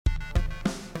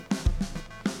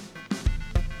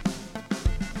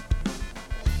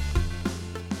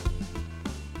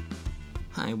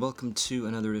Hi, welcome to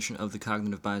another edition of the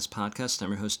Cognitive Bias Podcast. I'm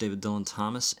your host, David Dylan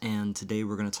Thomas, and today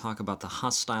we're going to talk about the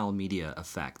hostile media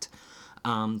effect.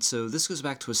 So this goes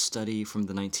back to a study from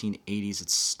the 1980s at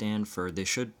Stanford. They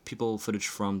showed people footage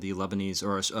from the Lebanese,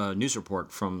 or a news report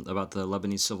about the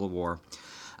Lebanese Civil War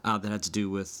that had to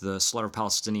do with the slaughter of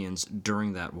Palestinians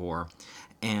during that war.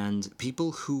 And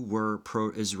people who were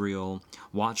pro-Israel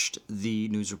watched the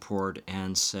news report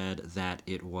and said that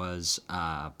it was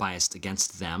biased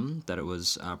against them, that it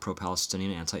was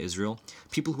pro-Palestinian, anti-Israel.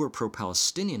 People who were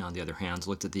pro-Palestinian, on the other hand,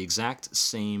 looked at the exact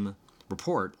same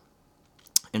report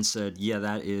and said, yeah,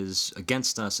 that is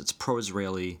against us, it's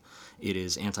pro-Israeli, it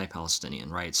is anti-Palestinian,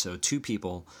 right? So two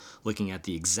people looking at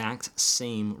the exact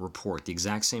same report, the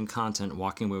exact same content,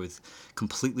 walking away with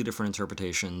completely different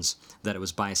interpretations, that it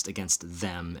was biased against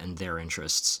them and their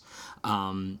interests.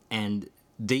 And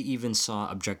they even saw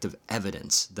objective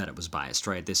evidence that it was biased,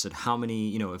 right? They said how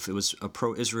many, if it was a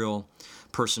pro-Israel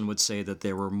person would say that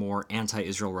there were more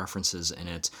anti-Israel references in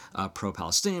it. A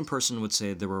pro-Palestinian person would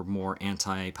say there were more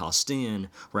anti-Palestinian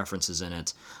references in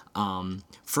it.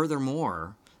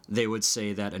 Furthermore, they would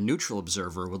say that a neutral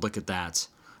observer would look at that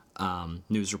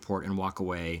news report and walk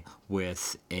away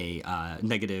with a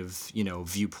negative,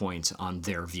 viewpoint on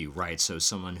their view, right? So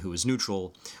someone who is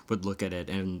neutral would look at it,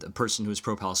 and a person who is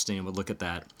pro-Palestinian would look at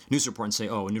that news report and say,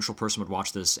 oh, a neutral person would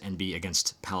watch this and be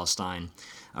against Palestine.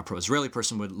 A pro-Israeli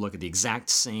person would look at the exact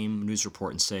same news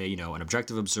report and say, an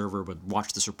objective observer would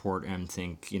watch this report and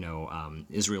think,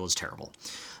 Israel is terrible.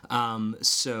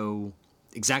 So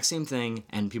exact same thing,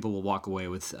 and people will walk away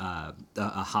with a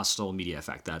hostile media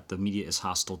effect, that the media is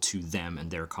hostile to them and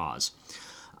their cause.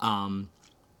 And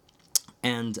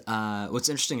what's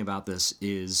interesting about this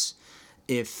is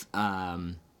if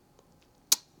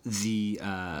the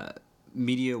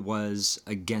media was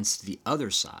against the other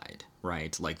side,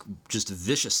 right, like just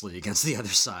viciously against the other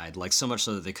side, like so much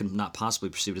so that they could not possibly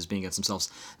perceive it as being against themselves,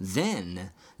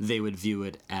 then they would view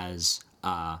it as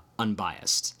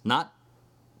unbiased, not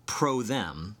pro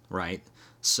them, right?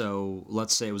 So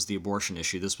let's say it was the abortion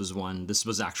issue. This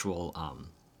was actual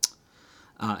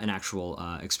an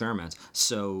actual experiment.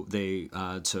 So they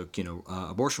took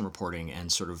abortion reporting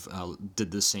and sort of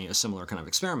did a similar kind of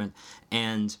experiment.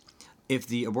 And if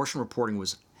the abortion reporting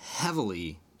was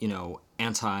heavily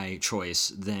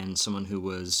anti-choice, then someone who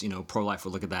was pro-life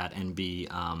would look at that and be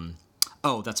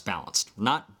oh, that's balanced,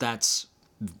 not that's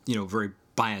very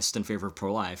biased in favor of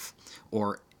pro-life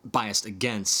or biased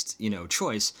against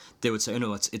choice. They would say, oh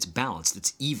no, it's balanced,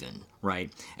 it's even,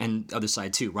 right? And the other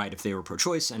side too, right? If they were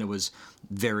pro-choice and it was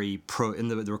very pro, and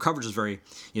the coverage was very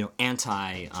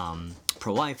anti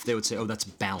pro-life, they would say, oh, that's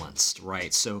balanced,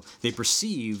 right? So they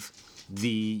perceive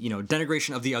the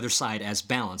denigration of the other side as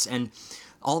balanced, and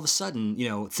all of a sudden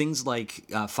things like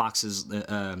Fox's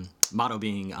motto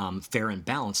being fair and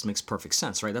balanced makes perfect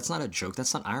sense, right? That's not a joke.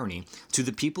 That's not irony. To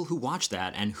the people who watch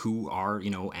that and who are,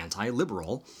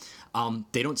 anti-liberal,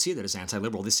 they don't see that as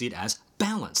anti-liberal. They see it as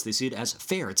balanced. They see it as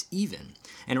fair. It's even.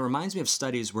 And it reminds me of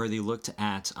studies where they looked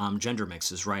at gender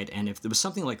mixes, right? And if there was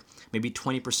something like maybe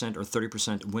 20% or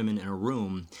 30% women in a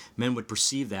room, men would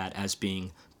perceive that as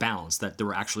being balanced, that there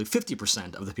were actually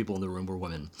 50% of the people in the room were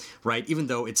women, right? Even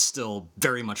though it's still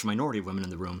very much a minority of women in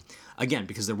the room, again,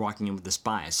 because they're walking in with this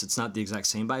bias. It's not the exact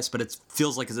same bias, but it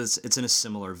feels like it's in a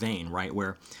similar vein, right?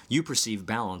 Where you perceive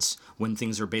balance when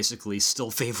things are basically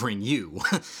still favoring you.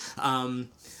 And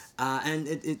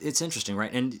it's interesting,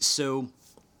 right? And so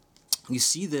you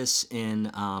see this in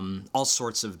all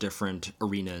sorts of different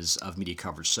arenas of media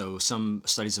coverage. So some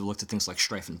studies have looked at things like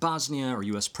strife in Bosnia, or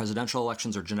U.S. presidential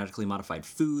elections, or genetically modified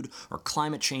food, or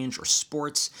climate change, or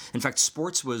sports. In fact,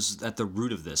 sports was at the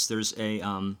root of this. There's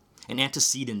an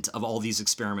antecedent of all these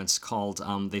experiments called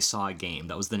They Saw a Game.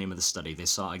 That was the name of the study, They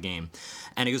Saw a Game.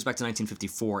 And it goes back to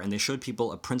 1954, and they showed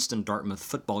people a Princeton-Dartmouth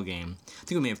football game. I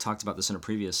think we may have talked about this in a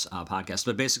previous podcast,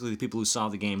 but basically the people who saw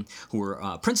the game who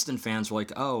were Princeton fans were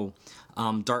like, oh,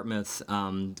 Dartmouth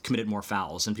committed more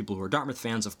fouls. And people who were Dartmouth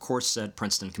fans, of course, said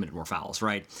Princeton committed more fouls,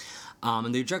 right?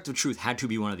 And the objective truth had to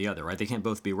be one or the other, right? They can't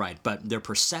both be right. But their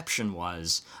perception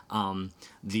was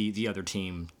the other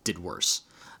team did worse.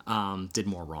 Did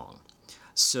more wrong.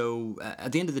 So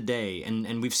at the end of the day,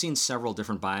 and we've seen several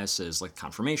different biases like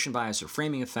confirmation bias or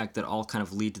framing effect that all kind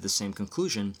of lead to the same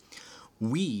conclusion.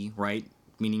 We, right,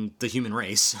 meaning the human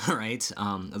race, right,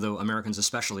 although Americans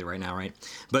especially right now, right,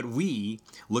 but we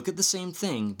look at the same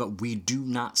thing, but we do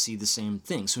not see the same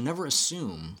thing. So never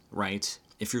assume, right,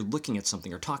 if you're looking at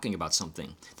something or talking about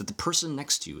something, that the person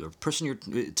next to you, or the person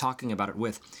you're talking about it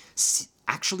with,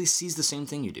 actually sees the same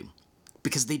thing you do.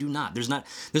 because they do not. There's not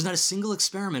a single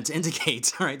experiment to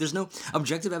indicate, all right? There's no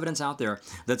objective evidence out there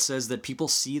that says that people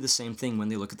see the same thing when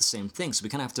they look at the same thing. So we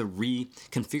kind of have to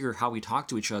reconfigure how we talk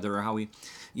to each other or how we,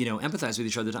 empathize with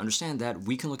each other to understand that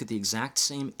we can look at the exact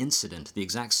same incident, the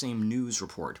exact same news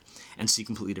report, and see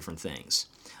completely different things.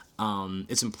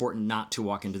 It's important not to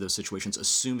walk into those situations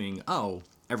assuming, oh,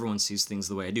 everyone sees things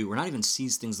the way I do, or not even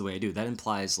sees things the way I do. That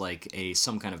implies like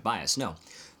some kind of bias. No,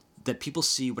 that people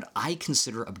see what I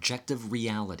consider objective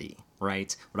reality,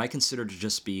 right? What I consider to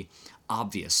just be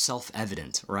obvious,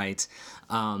 self-evident, right?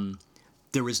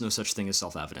 There is no such thing as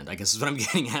self-evident, I guess is what I'm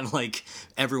getting at. Like,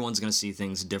 everyone's going to see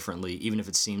things differently, even if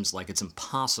it seems like it's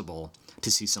impossible to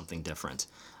see something different.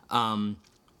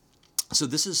 So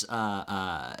this is,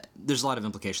 there's a lot of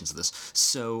implications of this.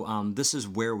 So this is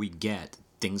where we get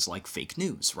things like fake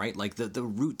news, right? Like the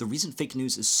reason fake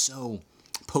news is so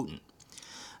potent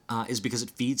is because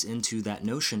it feeds into that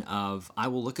notion of, I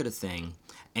will look at a thing,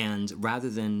 and rather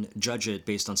than judge it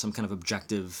based on some kind of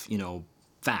objective,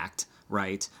 fact,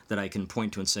 right, that I can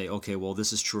point to and say, okay, well,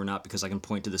 this is true or not because I can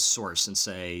point to this source and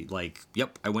say, like,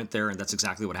 yep, I went there and that's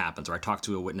exactly what happens, or I talked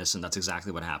to a witness and that's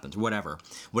exactly what happens, whatever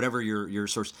your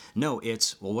source. No,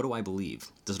 it's, well, what do I believe?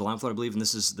 Does it align with what I believe? And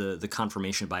this is the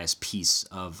confirmation bias piece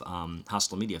of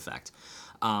hostile media effect.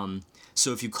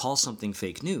 So if you call something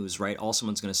fake news, right, all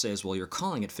someone's going to say is, well, you're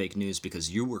calling it fake news because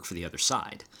you work for the other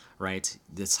side, right?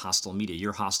 That's hostile media.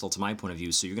 You're hostile to my point of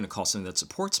view, so you're going to call something that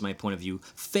supports my point of view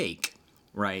fake,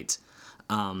 right?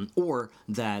 Or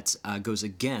that goes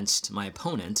against my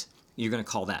opponent. You're going to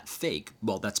call that fake.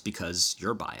 Well, that's because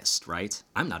you're biased, right?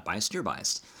 I'm not biased. You're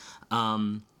biased.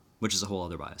 Which is a whole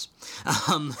other bias.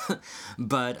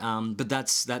 But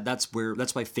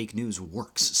that's why fake news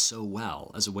works so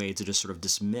well as a way to just sort of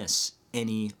dismiss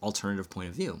any alternative point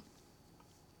of view.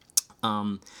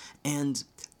 And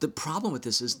the problem with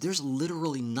this is there's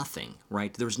literally nothing,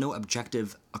 right? There's no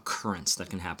objective occurrence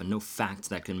that can happen, no fact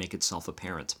that can make itself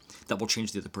apparent that will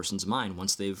change the other person's mind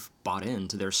once they've bought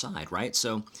into their side, right?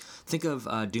 So think of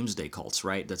doomsday cults,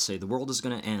 right, that say the world is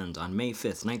going to end on May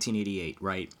 5th, 1988,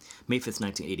 right? May 5th,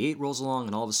 1988 rolls along,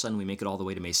 and all of a sudden we make it all the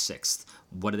way to May 6th.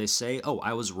 What do they say? Oh,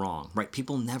 I was wrong, right?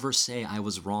 People never say I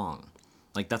was wrong.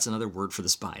 Like, that's another word for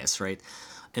this bias, right?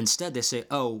 Instead, they say,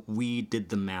 oh, we did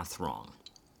the math wrong.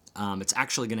 It's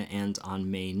actually going to end on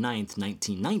May 9th,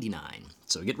 1999.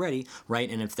 So get ready, right?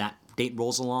 And if that date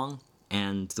rolls along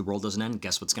and the world doesn't end,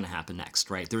 guess what's going to happen next,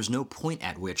 right? There's no point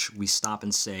at which we stop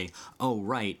and say, oh,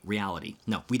 right, reality.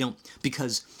 No, we don't,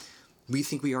 because we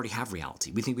think we already have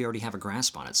reality. We think we already have a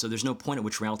grasp on it. So there's no point at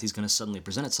which reality is going to suddenly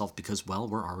present itself because, well,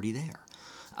 we're already there.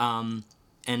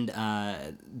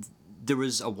 There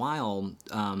was a while...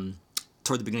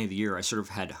 toward the beginning of the year, I sort of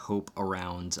had hope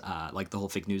around like the whole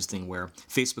fake news thing where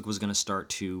Facebook was going to start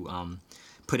to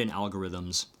put in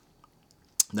algorithms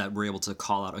that were able to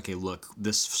call out, okay, look,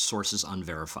 this source is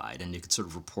unverified, and you could sort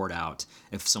of report out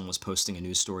if someone was posting a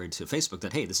news story to Facebook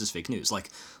that, hey, this is fake news. Like,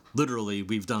 literally,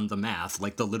 we've done the math,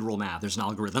 like the literal math. There's an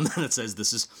algorithm that says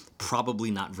this is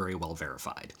probably not very well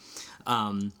verified.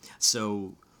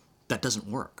 So that doesn't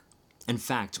work. In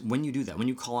fact, when you do that, when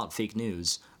you call out fake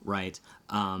news, right,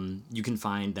 you can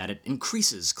find that it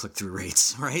increases click-through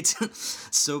rates, right?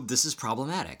 So this is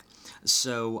problematic.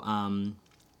 So,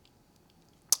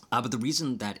 but the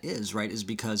reason that is, right, is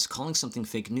because calling something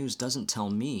fake news doesn't tell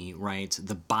me, right,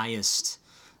 the biased,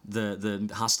 the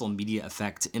hostile media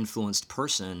effect influenced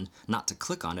person not to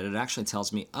click on it. It actually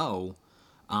tells me, oh,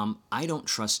 I don't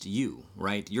trust you,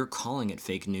 right? You're calling it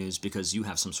fake news because you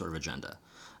have some sort of agenda.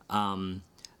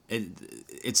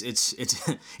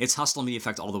 It's hostile media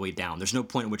effect all the way down. There's no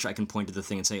point at which I can point to the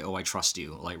thing and say, oh, I trust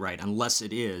you, like, right, unless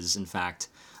it is, in fact,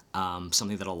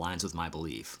 something that aligns with my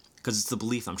belief. Because it's the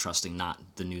belief I'm trusting, not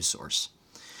the news source.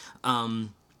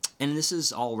 And this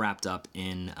is all wrapped up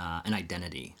in an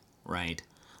identity, right,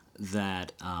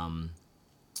 that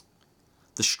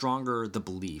the stronger the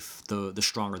belief, the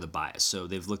stronger the bias. So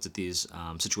they've looked at these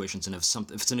situations, and if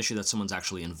it's an issue that someone's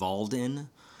actually involved in,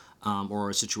 or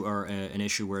an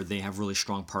issue where they have really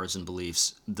strong partisan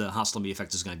beliefs, the hostile media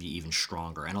effect is going to be even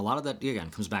stronger. And a lot of that, again,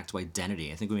 comes back to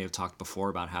identity. I think we may have talked before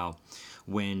about how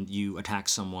when you attack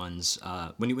someone's,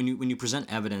 when you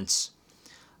present evidence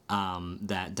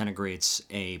that denigrates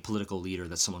a political leader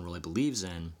that someone really believes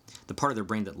in, the part of their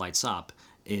brain that lights up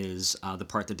is the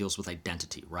part that deals with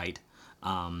identity, right?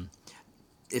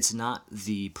 It's not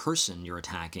the person you're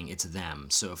attacking, it's them.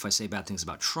 So if I say bad things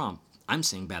about Trump, I'm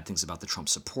saying bad things about the Trump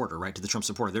supporter, right? To the Trump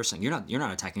supporter, they're saying, you're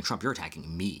not attacking Trump, you're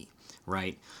attacking me,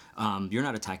 right? You're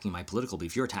not attacking my political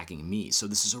belief, you're attacking me. So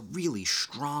this is a really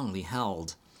strongly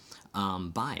held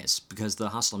bias, because the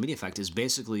hostile media effect is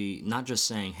basically not just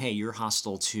saying, hey, you're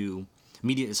hostile to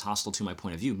media is hostile to my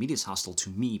point of view. Media is hostile to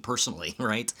me personally,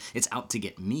 right? It's out to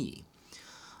get me.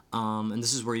 And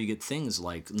this is where you get things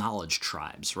like knowledge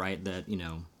tribes, right? That,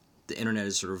 the internet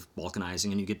is sort of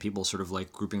balkanizing, and you get people sort of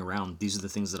like grouping around. These are the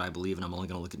things that I believe, and I'm only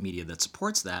going to look at media that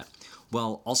supports that.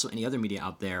 Well, also any other media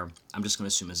out there, I'm just going to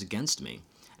assume is against me.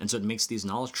 And so it makes these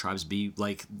knowledge tribes be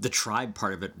like the tribe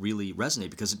part of it really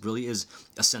resonate, because it really is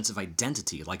a sense of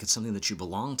identity, like it's something that you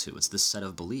belong to. It's this set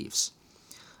of beliefs.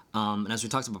 And as we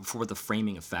talked about before with the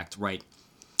framing effect, right?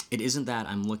 It isn't that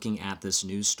I'm looking at this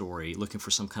news story looking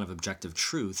for some kind of objective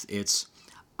truth. It's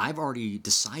I've already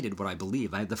decided what I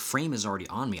believe. The frame is already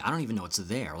on me. I don't even know it's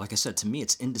there. Like I said, to me,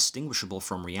 it's indistinguishable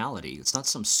from reality. It's not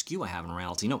some skew I have in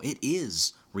reality. No, it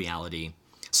is reality.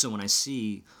 So when I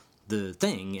see the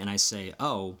thing and I say,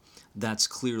 oh, that's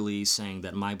clearly saying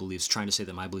that my beliefs, trying to say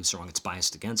that my beliefs are wrong, it's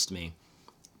biased against me,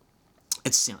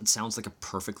 it sounds like a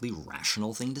perfectly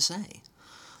rational thing to say.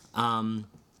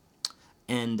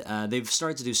 And they've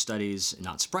started to do studies,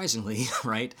 not surprisingly,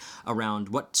 right, around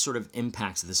what sort of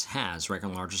impact this has, right,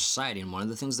 on larger society. And one of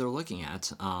the things they're looking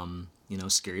at,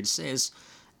 scary to say, is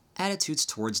attitudes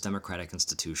towards democratic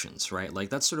institutions, right? Like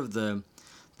that's sort of the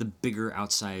bigger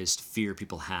outsized fear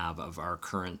people have of our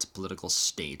current political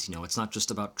state. It's not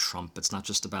just about Trump. It's not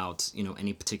just about,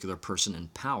 any particular person in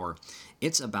power.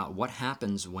 It's about what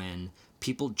happens when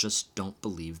people just don't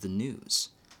believe the news.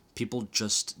 People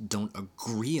just don't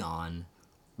agree on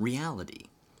reality,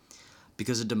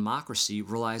 because a democracy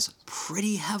relies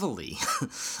pretty heavily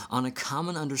on a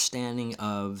common understanding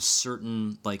of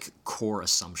certain like core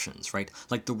assumptions, right?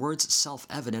 Like the words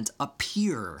self-evident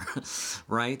appear,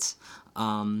 right,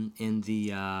 in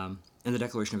the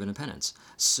Declaration of Independence.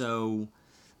 So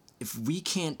if we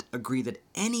can't agree that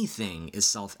anything is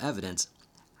self-evident,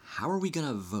 how are we going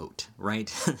to vote,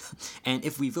 right? And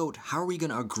if we vote, how are we going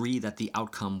to agree that the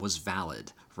outcome was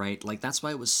valid, right? Like that's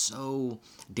why it was so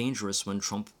dangerous when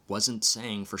Trump wasn't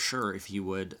saying for sure if he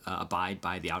would abide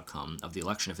by the outcome of the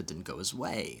election if it didn't go his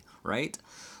way, right?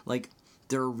 Like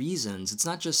there are reasons. It's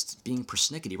not just being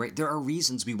persnickety, right? There are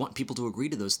reasons we want people to agree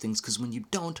to those things, because when you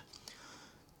don't,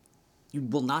 you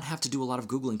will not have to do a lot of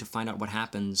Googling to find out what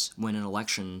happens when an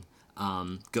election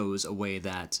goes a way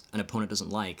that an opponent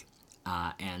doesn't like.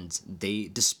 And they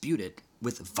dispute it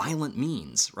with violent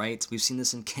means, right? We've seen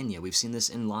this in Kenya. We've seen this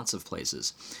in lots of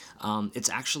places. It's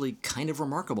actually kind of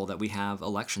remarkable that we have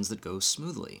elections that go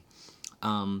smoothly.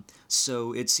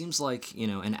 So it seems like,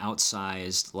 an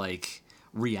outsized, like,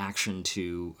 reaction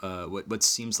to what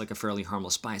seems like a fairly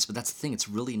harmless bias. But that's the thing. It's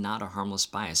really not a harmless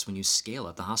bias when you scale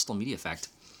it. The hostile media effect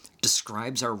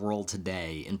describes our world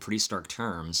today in pretty stark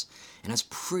terms and has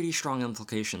pretty strong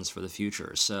implications for the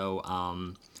future. So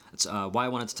that's why I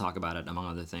wanted to talk about it, among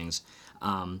other things.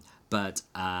 But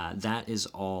that is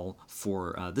all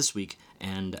for this week,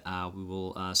 and we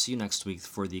will see you next week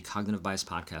for the Cognitive Bias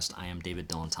Podcast. I am David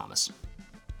Dylan Thomas.